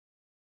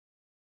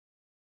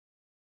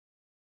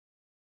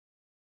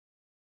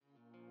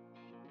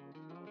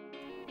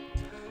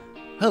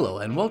Hello,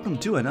 and welcome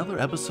to another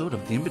episode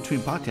of the In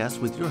Between Podcast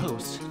with your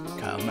host,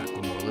 Kyle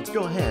Mclemore. Let's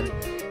go ahead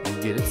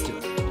and get it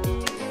started.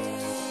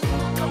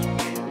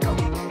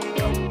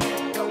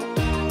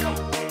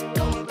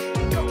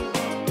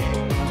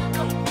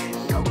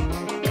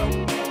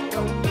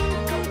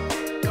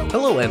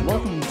 Hello, and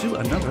welcome to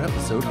another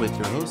episode with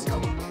your host,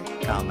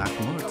 Kyle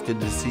Mclemore. It's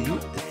good to see you.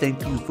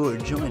 Thank you for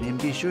joining.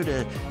 Be sure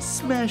to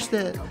smash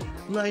that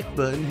like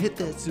button, hit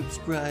that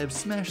subscribe,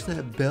 smash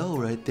that bell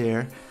right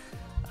there.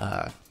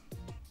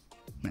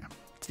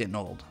 It's getting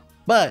old,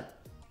 but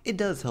it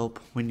does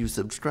help when you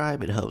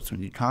subscribe. It helps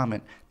when you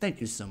comment.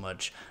 Thank you so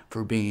much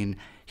for being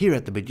here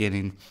at the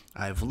beginning.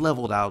 I've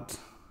leveled out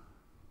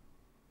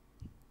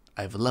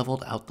the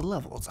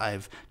levels.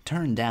 I've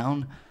turned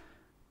down,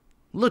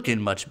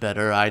 looking much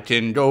better. I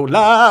can go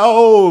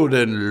loud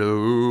and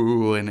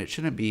low, and it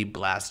shouldn't be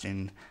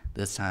blasting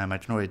this time. I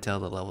can already tell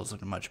the levels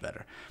looking much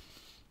better.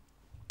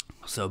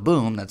 So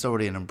boom, that's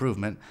already an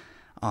improvement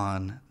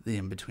on the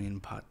In Between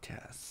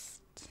Podcast.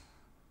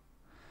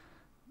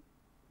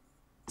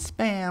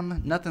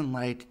 Spam, nothing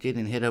like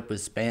getting hit up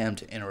with spam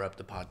to interrupt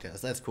the podcast.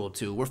 That's cool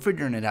too. We're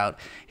figuring it out.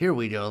 Here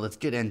we go. Let's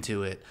get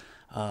into it.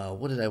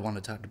 What did I want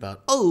to talk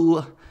about?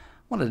 I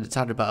wanted to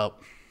talk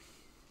about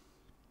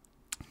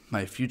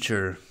my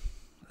future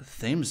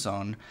theme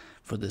song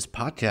for this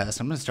podcast.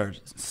 I'm going to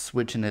start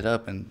switching it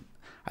up, and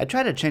I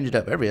try to change it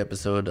up every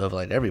episode of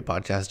like every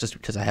podcast just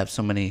because I have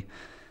so many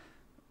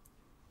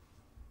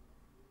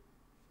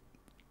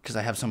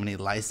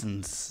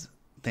license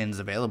things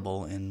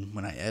available in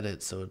when I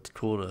edit, so it's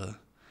cool to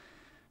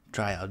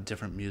try out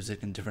different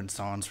music and different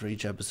songs for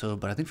each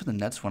episode. But I think for the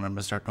next one, I'm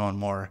gonna start going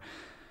more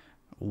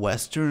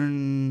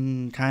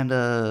Western kind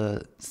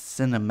of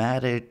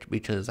cinematic,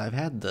 because I've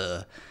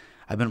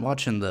been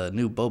watching the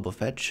new Boba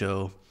Fett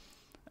show,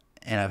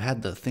 and I've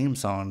had the theme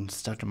song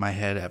stuck in my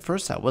head. At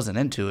first I wasn't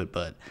into it,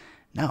 but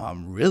now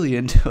I'm really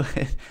into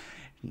it.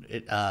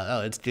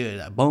 It's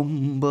good.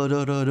 Boom, ba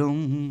da da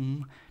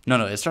dum.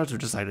 No, it starts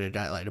with just like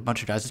a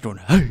bunch of guys just going,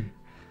 hey.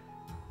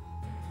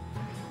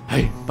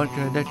 Hey, it's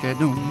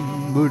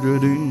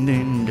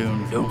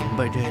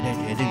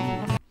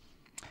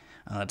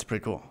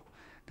pretty cool.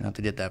 Gonna have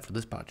to get that for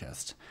this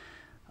podcast.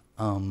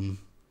 The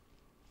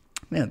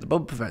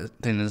Boba Fett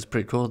thing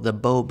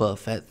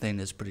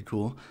is pretty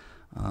cool.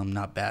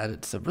 Not bad.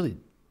 It's a really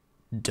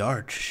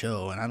dark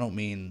show, and I don't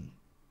mean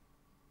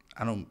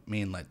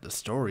like the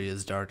story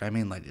is dark. I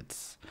mean like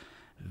it's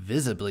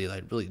visibly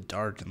like really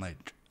dark, and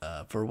like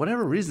for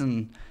whatever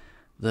reason,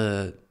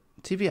 the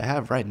TV I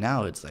have right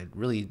now, it's like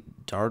really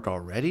dark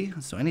already.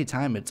 So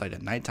anytime it's like a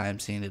nighttime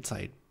scene, it's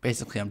like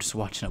basically I'm just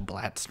watching a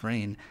black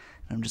screen,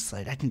 and I'm just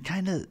like, I can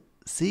kind of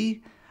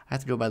see. I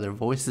have to go by their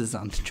voices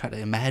on to try to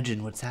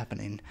imagine what's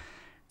happening.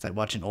 It's like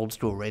watching old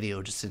school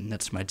radio, just sitting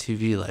next to my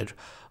TV, like,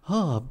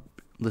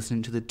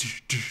 listening to the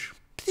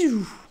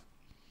pew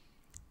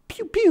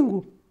pew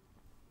pew.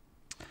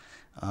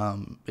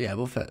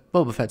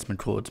 Boba Fett's been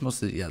cool. It's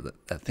mostly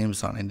that theme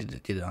song. I need to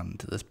get it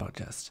onto this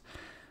podcast.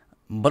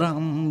 I'm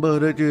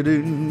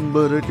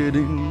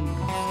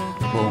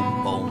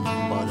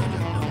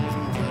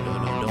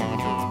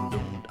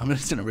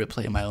just gonna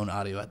replay my own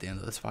audio at the end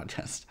of this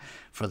podcast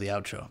for the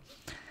outro.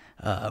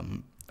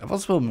 I've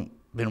also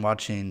been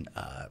watching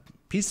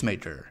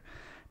Peacemaker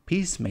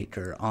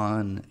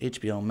on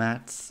HBO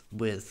Max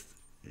with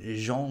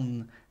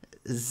John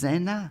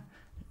Cena,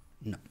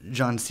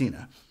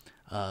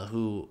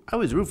 who I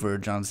always root for.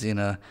 John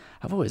Cena.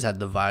 I've always had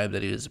the vibe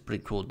that he was a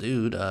pretty cool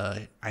dude.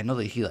 I know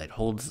that he like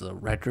holds the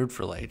record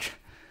for like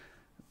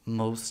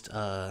most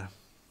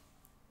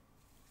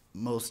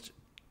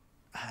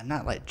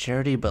not like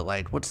charity, but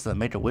like what's the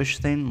Make-A-Wish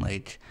thing?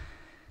 Like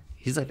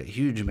he's like a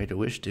huge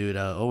Make-A-Wish dude.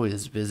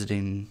 Always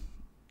visiting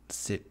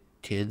sick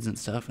kids and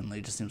stuff, and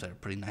like just seems like a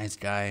pretty nice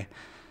guy.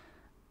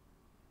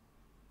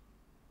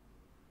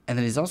 And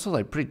then he's also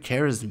like pretty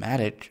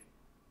charismatic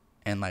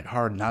and like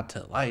hard not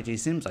to like. He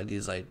seems like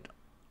he's like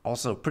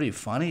also pretty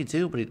funny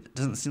too, but it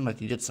doesn't seem like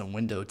he gets a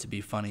window to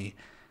be funny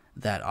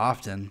that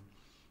often.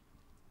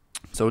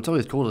 So it's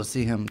always cool to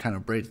see him kind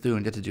of break through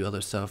and get to do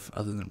other stuff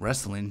other than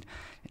wrestling,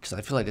 because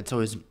I feel like it's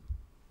always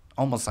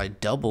almost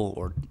like double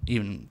or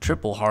even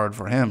triple hard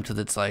for him, because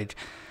it's like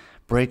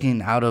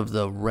breaking out of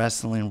the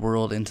wrestling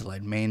world into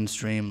like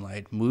mainstream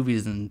like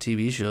movies and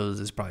TV shows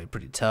is probably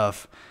pretty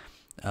tough,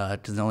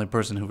 because the only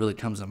person who really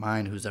comes to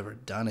mind who's ever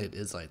done it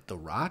is like The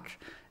Rock.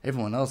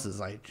 Everyone else is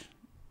like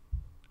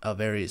a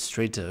very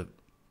straight to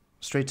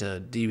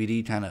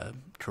DVD kind of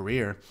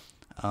career.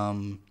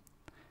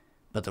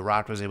 But The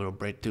Rock was able to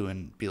break through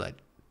and be like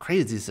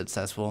crazy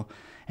successful.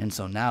 And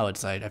so now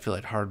it's like, I feel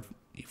like hard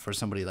for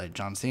somebody like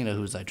John Cena,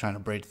 who's like trying to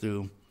break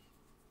through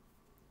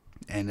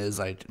and is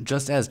like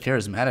just as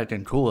charismatic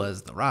and cool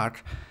as The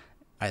Rock,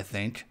 I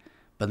think.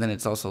 But then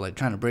it's also like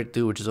trying to break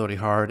through, which is already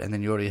hard. And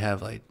then you already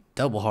have like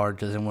double hard,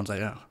 because everyone's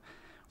like, oh,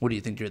 what do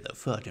you think, you're the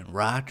fucking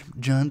Rock,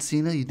 John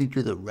Cena? You think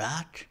you're the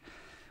Rock?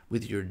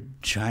 With your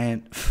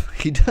giant,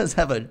 he does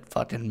have a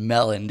fucking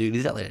melon, dude.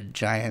 He's got like a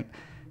giant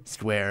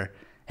square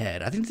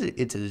head. I think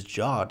it's his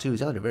jaw too. He's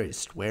got like a very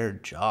square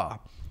jaw.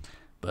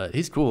 But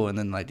he's cool. And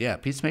then, like, yeah,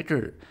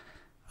 Peacemaker,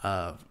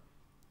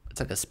 it's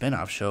like a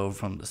spin-off show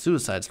from the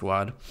Suicide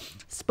Squad.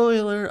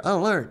 Spoiler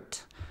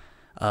alert.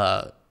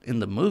 In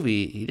the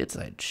movie, he gets,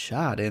 like,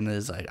 shot and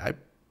is like, I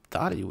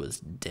thought he was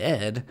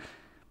dead.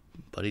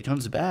 But he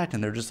comes back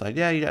and they're just like,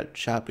 yeah, you got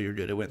shot, but you're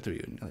good. It went through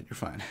you. And you're like, you're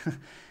fine.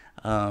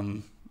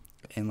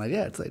 And, like,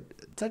 yeah, it's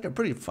like a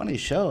pretty funny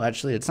show,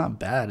 actually. It's not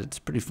bad. It's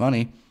pretty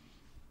funny.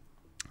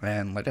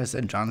 And like I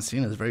said, John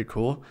Cena is very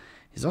cool.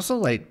 He's also,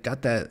 like,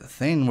 got that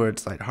thing where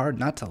it's, like, hard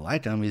not to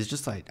like him. He's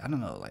just, like, I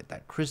don't know, like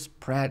that Chris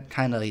Pratt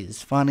kind of,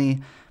 he's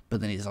funny,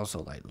 but then he's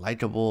also, like,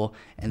 likable.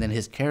 And then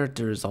his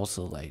character is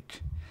also,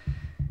 like,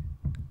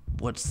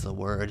 what's the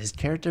word? His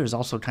character is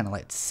also kind of,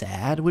 like,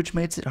 sad, which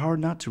makes it hard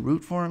not to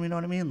root for him, you know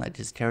what I mean? Like,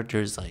 his character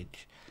is,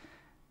 like,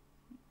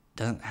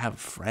 doesn't have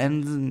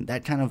friends and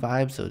that kind of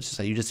vibe, so it's just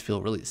like you just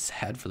feel really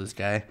sad for this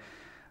guy.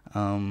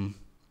 But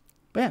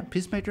yeah,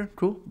 Peacemaker,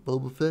 cool.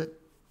 Boba Fett,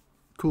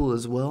 cool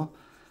as well.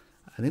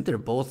 I think they're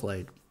both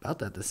like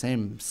about at the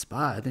same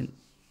spot. I think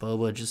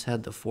Boba just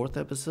had the 4th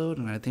episode,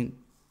 and I think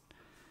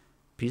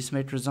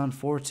Peacemaker's on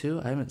 4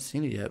 too. I haven't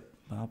seen it yet,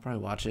 but I'll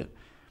probably watch it.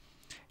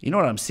 You know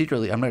what? I'm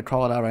gonna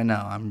call it out right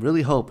now. I'm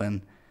really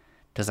hoping,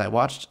 because I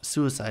watched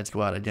Suicide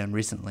Squad again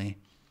recently,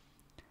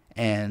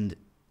 and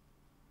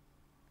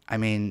I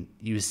mean,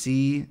 you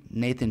see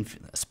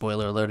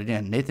spoiler alert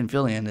again, Nathan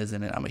Fillion is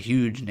in it. I'm a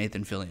huge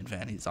Nathan Fillion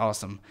fan. He's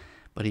awesome.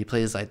 But he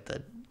plays like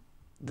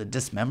the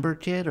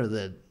dismembered kid or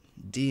the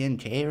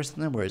DNK or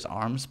something where his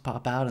arms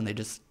pop out and they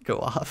just go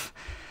off.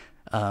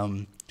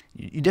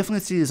 You definitely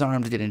see his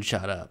arms getting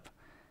shot up.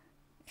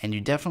 And you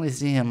definitely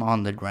see him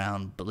on the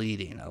ground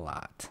bleeding a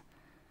lot.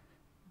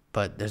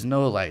 But there's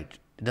no, like,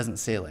 it doesn't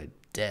say, like,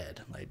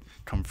 dead, like,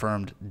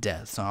 confirmed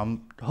death. So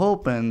I'm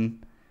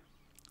hoping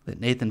that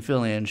Nathan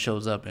Fillion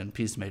shows up in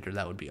Peacemaker.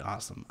 That would be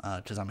awesome,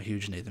 because I'm a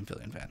huge Nathan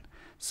Fillion fan.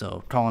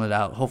 So calling it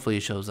out, hopefully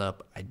he shows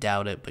up. I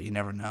doubt it, but you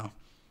never know.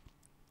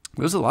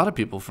 There's a lot of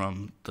people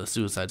from the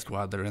Suicide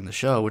Squad that are in the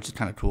show, which is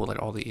kind of cool,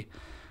 like all the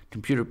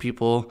computer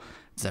people.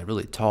 It's that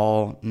really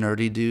tall,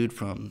 nerdy dude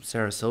from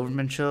Sarah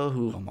Silverman's show,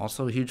 who I'm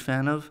also a huge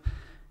fan of.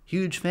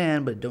 Huge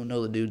fan, but don't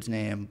know the dude's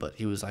name, but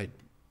he was like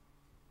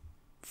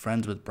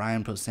friends with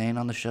Brian Posehn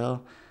on the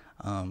show.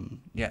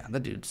 Yeah,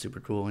 that dude's super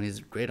cool, and he's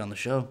great on the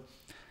show.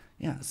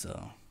 Yeah,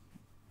 so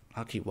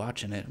I'll keep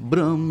watching it. That's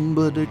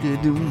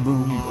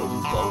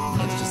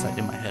just like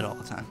in my head all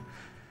the time.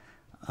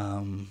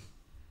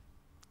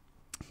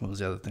 What was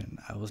the other thing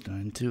I was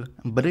going to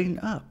bring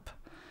up?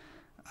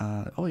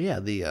 Oh yeah,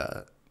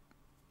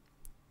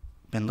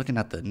 been looking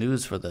at the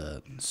news for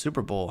the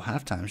Super Bowl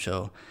halftime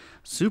show.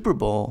 Super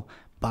Bowl,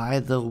 by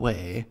the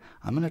way,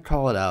 I'm gonna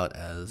call it out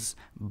as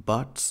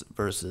Bucks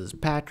versus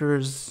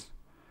Packers.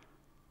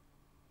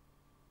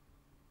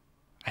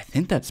 I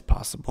think that's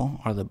possible.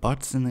 Are the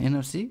Bucks in the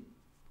NFC?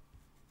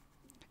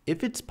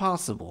 If it's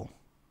possible,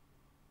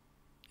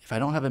 if I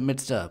don't have it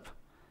mixed up,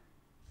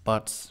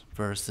 Bucks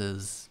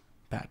versus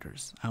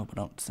Packers. I hope I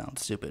don't sound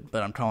stupid,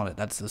 but I'm calling it.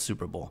 That's the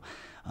Super Bowl.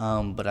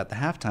 But at the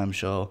halftime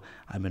show,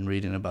 I've been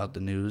reading about the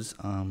news.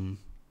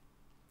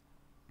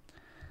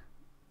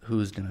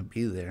 Who's going to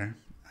be there.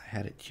 I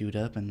had it queued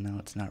up, and now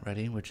it's not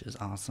ready, which is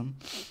awesome.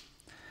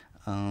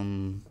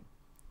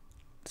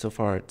 So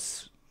far,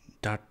 it's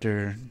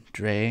Dr.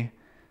 Dre,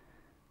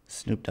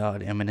 Snoop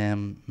Dogg,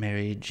 Eminem,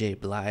 Mary J.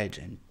 Blige,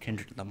 and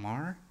Kendrick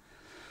Lamar,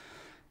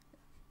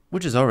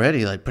 which is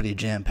already like pretty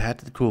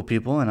jam-packed with cool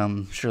people, and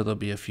I'm sure there'll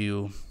be a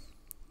few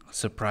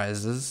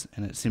surprises,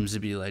 and it seems to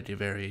be like a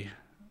very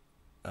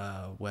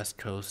West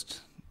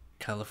Coast,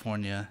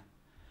 California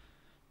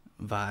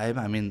vibe.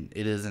 I mean,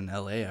 it is in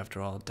LA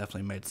after all. It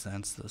definitely made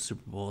sense. The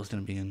Super Bowl is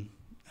going to be in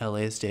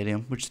LA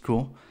Stadium, which is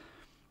cool.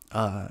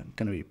 Going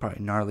to be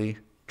probably gnarly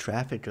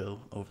traffic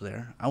over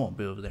there. I won't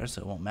be over there,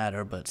 so it won't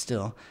matter, but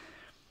still.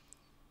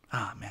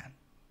 Ah, man.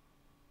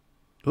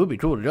 It would be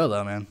cool to go,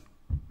 though, man.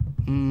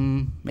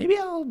 Maybe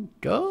I'll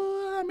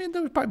go. I mean,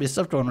 there would probably be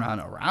stuff going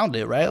around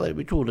it, right? Like, it'd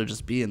be cool to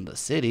just be in the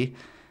city.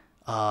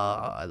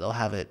 They'll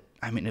have it.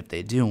 I mean, if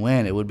they do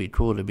win, it would be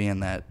cool to be in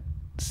that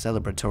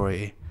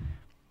celebratory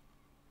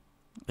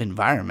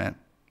environment.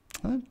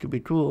 That could be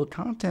cool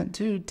content,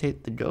 too.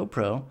 Take the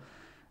GoPro.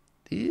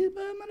 Yeah,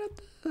 I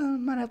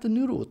might have to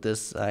noodle with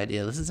this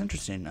idea. This is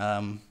interesting.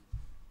 But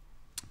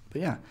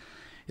yeah,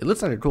 it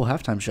looks like a cool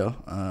halftime show.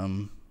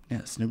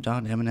 Yeah, Snoop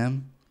Dogg,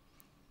 Eminem.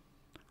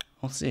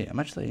 We'll see. I'm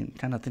actually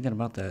kind of thinking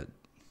about that.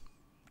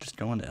 Just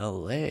going to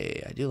LA.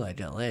 I do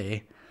like LA.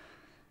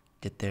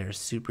 Get there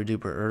super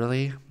duper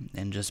early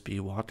and just be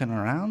walking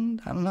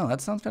around. I don't know.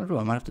 That sounds kind of cool.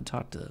 I might have to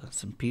talk to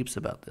some peeps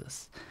about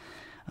this.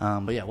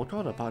 But yeah, we'll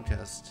call it a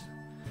podcast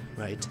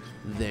right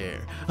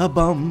there. A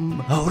bum,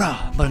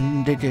 hora,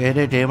 bum,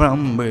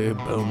 boom,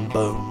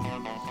 boom.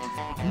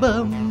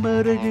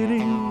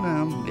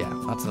 Yeah,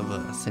 lots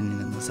of singing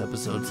in this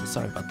episode, so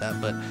sorry about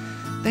that. But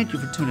thank you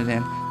for tuning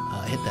in.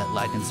 Hit that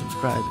like and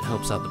subscribe. It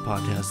helps out the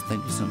podcast.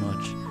 Thank you so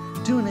much.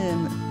 Tune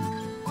in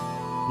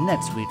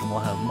next week and we'll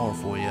have more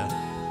for you.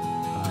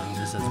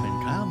 This has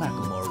been Kyle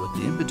Mclemore with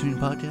the In Between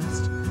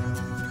Podcast.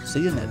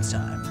 See you next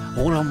time.